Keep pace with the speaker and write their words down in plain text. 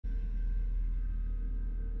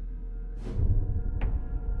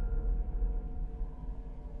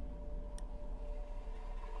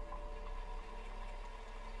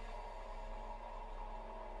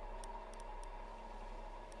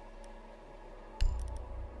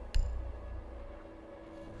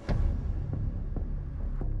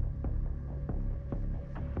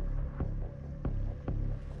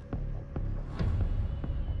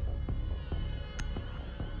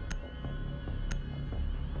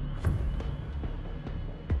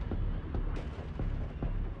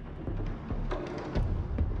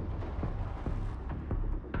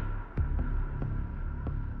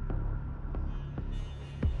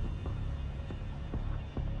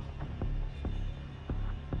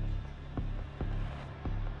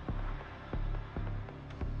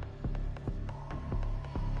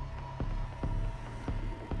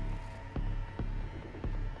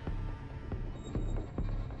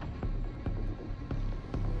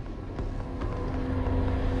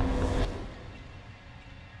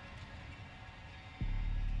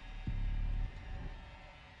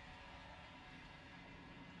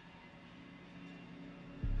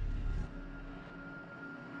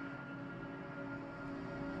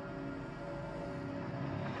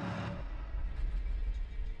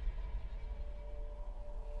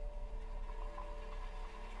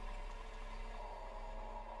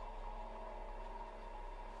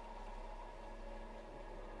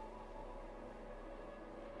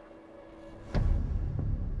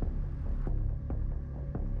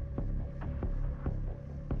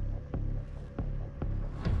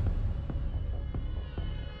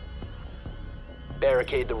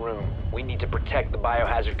barricade the room. We need to protect the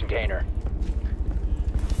biohazard container.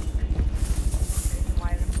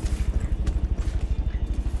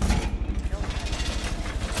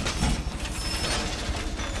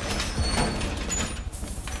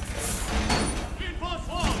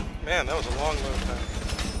 Man, that was a long load time.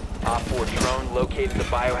 Op 4 drone located the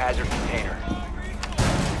biohazard container.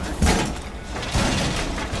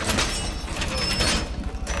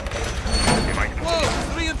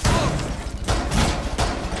 Whoa! Reinforced!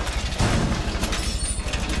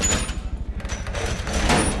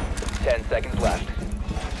 10 seconds left.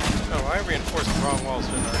 Oh, I reinforced the wrong walls,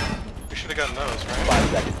 didn't I? We should have gotten those, right? 5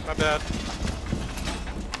 seconds. My bad.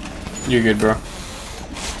 You're good, bro.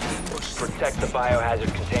 Protect the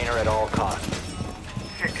biohazard container at all costs.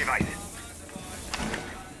 Check device.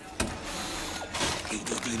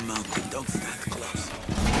 TDM mounted. Don't stand close.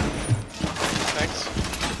 Thanks.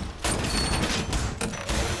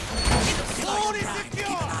 Door is secure!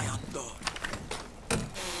 Keep an eye on door.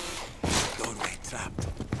 Doorway trapped.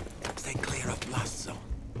 Stay clear of blast zone.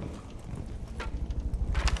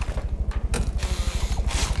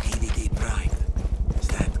 PDD primed.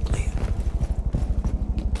 Stand clear.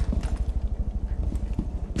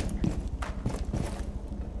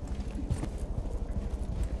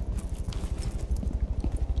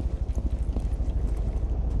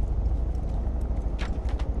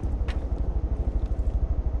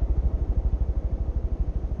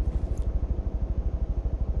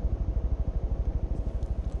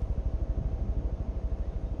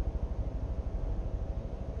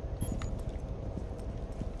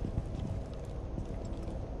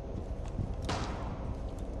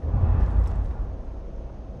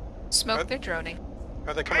 Smoke, they're droning.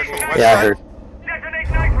 Are they coming from the west Yeah, I side? heard. Detonate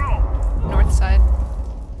nitro! North side.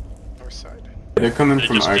 North side. They're coming They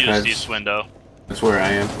from just used archives. east window. That's where I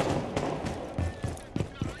am.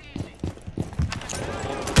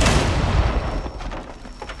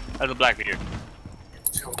 Out of the black here.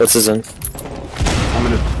 This is in. I'm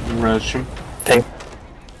gonna rush him. Ping.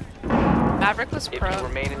 Maverick was If pro. you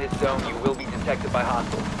remain in this zone, you will be detected by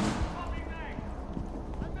hostiles.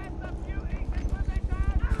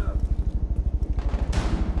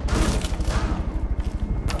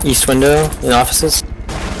 East window in offices.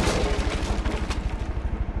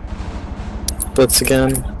 Blitz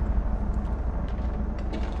again.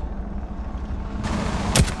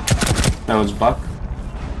 That was Buck.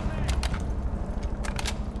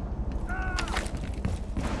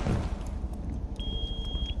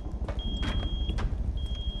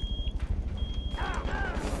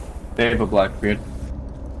 They have a Blackbeard.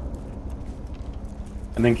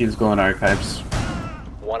 I think he's going archives.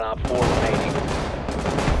 One Op 4 remaining.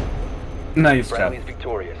 Nice job. Friendly's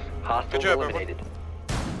victorious. Hostiles Good job, eliminated.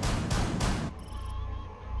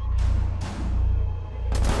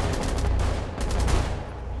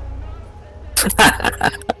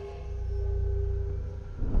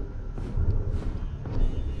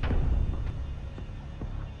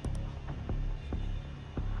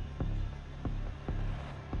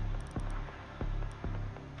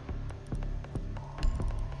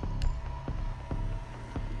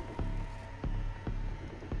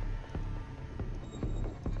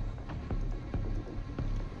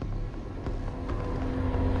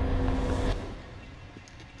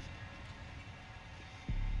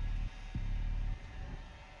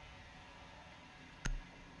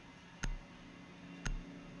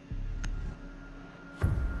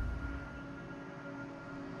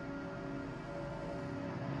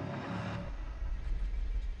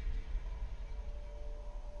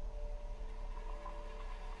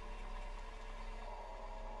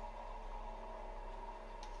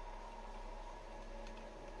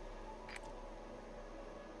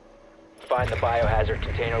 Find the biohazard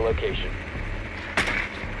container location.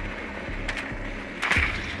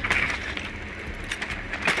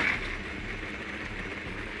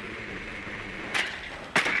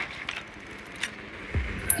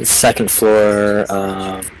 Second floor,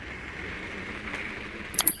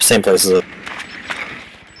 same place as it.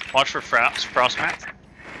 Watch for frost mat.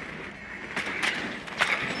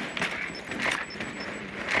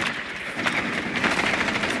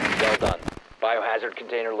 Well done. Biohazard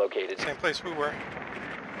container located. Same place we were.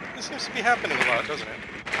 This seems to be happening a lot, doesn't it?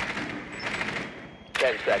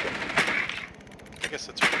 10 seconds. I guess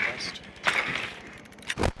it's for the best.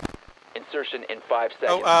 Insertion in 5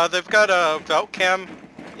 seconds. Oh, they've got a vault cam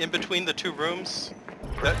in between the two rooms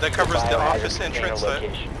that covers the office container entrance. That,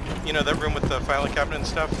 location. you know, that room with the filing cabinet and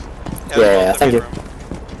stuff. Yeah, the thank main you. room.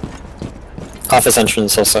 Office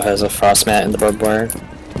entrance also has a frost mat in the barbed wire.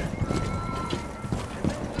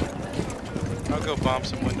 I'll go bomb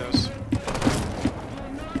some windows.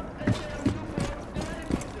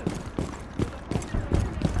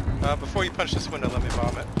 Before you punch this window, let me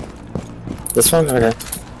bomb it. This one? Okay.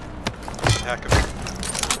 Just a hack of it.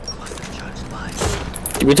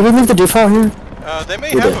 Did we leave the default here? They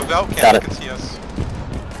may We have did. a Valk Got cam that it. can see us.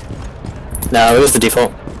 No, it was the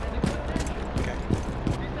default. Okay.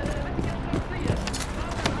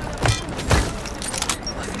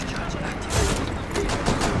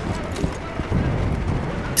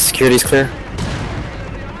 Security's clear.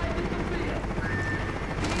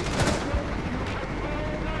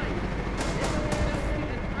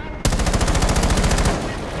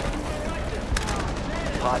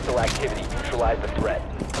 Hostile activity. Neutralize the threat.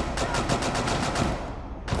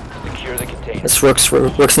 Secure the container. This Rook's in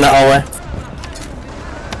the hallway.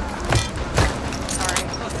 Sorry.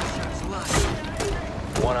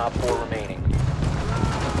 One op 4 remaining.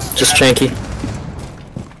 Just Chanky.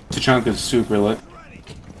 Tachanka is super lit.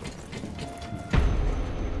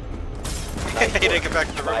 He didn't get back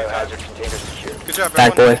to the room in time. Biohazard container secure. Good job,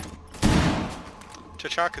 Back everyone. boy.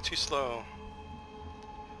 Tachanka too slow.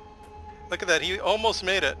 Look at that, he almost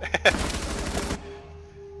made it.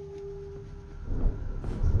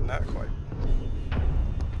 Not quite.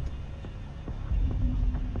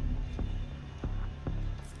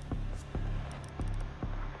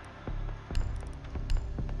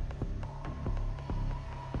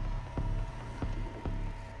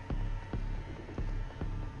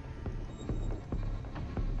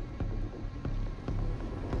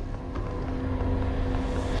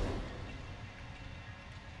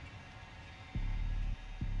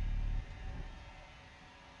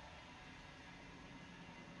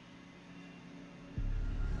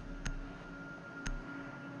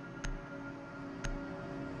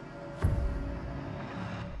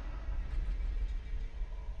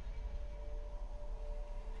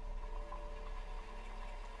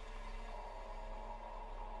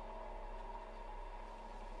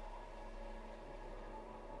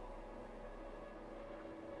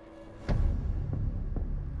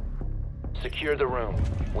 Secure the room.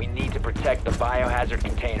 We need to protect the biohazard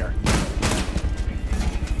container.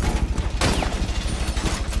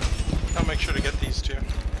 I'll make sure to get these two.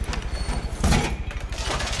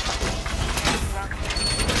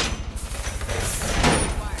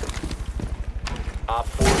 Op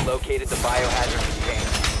 4 located the biohazard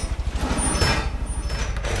container.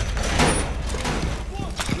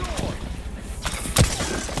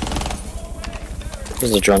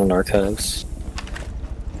 There's a drone in archives.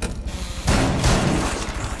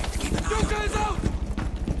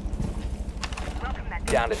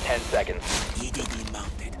 Down to 10 seconds. TDD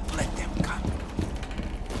mounted. Let them come.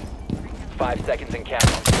 5 seconds and counting.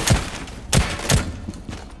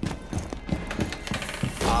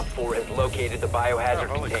 Op 4 has located the Oh, biohazard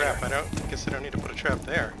holy container. crap, guess I don't need to put a trap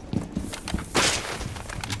there.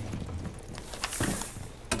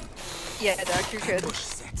 Yeah, Doc, you're good. Push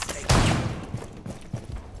sets. They prime.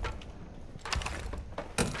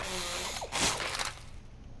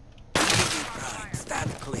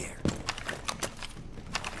 Stand clear.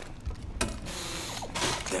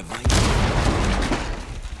 Device.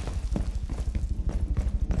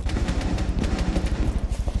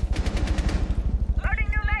 Loading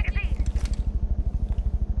new magazine.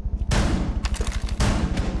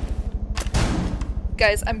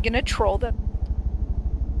 Guys, I'm gonna troll them.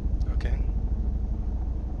 Okay.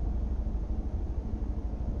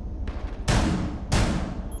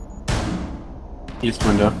 East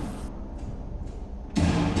window.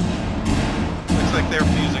 Looks like they're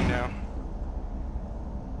fusing now.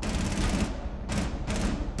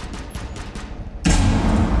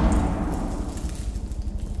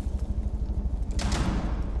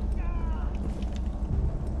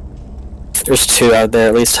 There's two out there,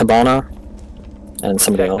 at least Habana. And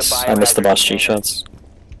somebody Protect the else. I missed the boss G biohazard shots.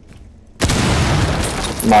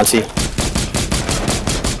 Monty.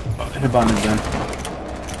 Hibana's in.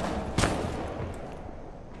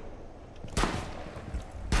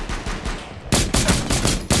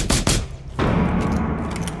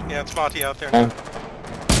 Yeah, it's Monty out there. Oh,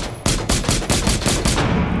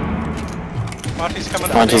 Monty's coming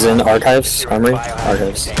up. Monty's in archives, Securing the armory, biohazard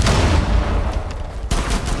archives. container.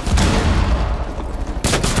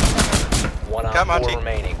 One op Got 4 Monty.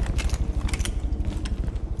 remaining.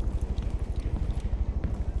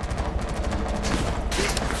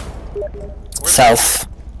 Where's South.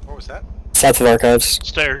 What was that? South of archives.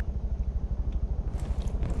 Stair.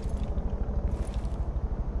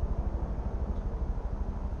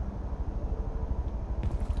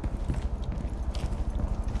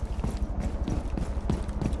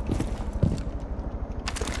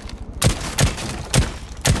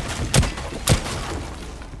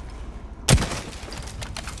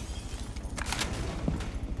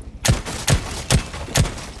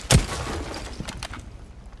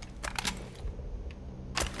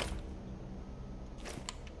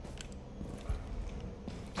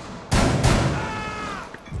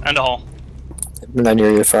 End a hall. No,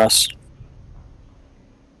 near you, Frost.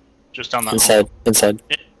 Just down that hall. Inside. Inside.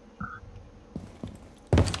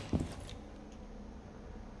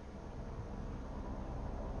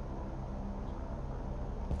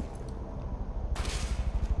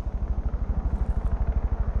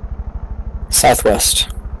 Southwest.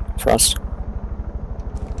 Frost.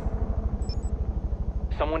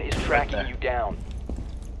 Someone is tracking you down.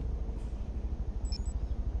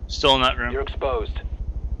 Still in that room. You're exposed.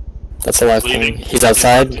 That's the last Leaving. thing. He's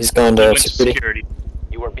outside. He's going He to went to security. security.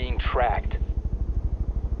 You are being tracked.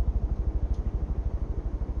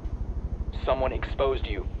 Someone exposed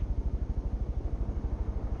you.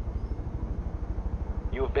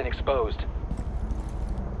 You have been exposed.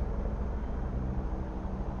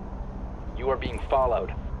 You are being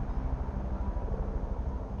followed.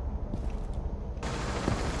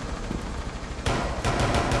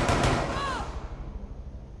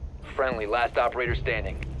 Friendly, last operator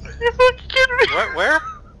standing. Where?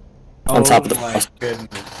 On top of the my frost.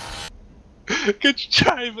 goodness. Good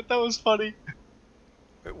try, but that was funny.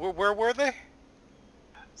 Where were they?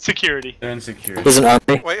 Security. They're insecure. He's an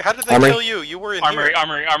armory. Wait, how did they Armory? kill you? You were in Armory, here.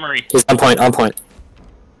 armory, armory. He's on point. On point.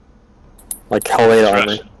 Like hallway to Trash.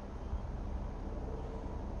 armory.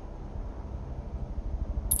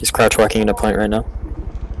 He's crouch walking into point right now.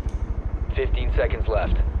 15 seconds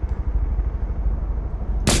left.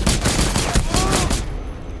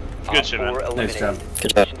 Good shit, man. Nice job.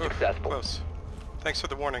 Good job. Mission successful. Close. Thanks for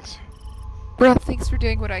the warnings. Bro, thanks for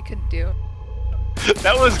doing what I couldn't do.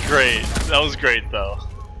 That was great. That was great, though.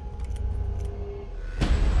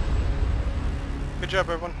 Good job,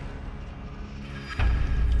 everyone.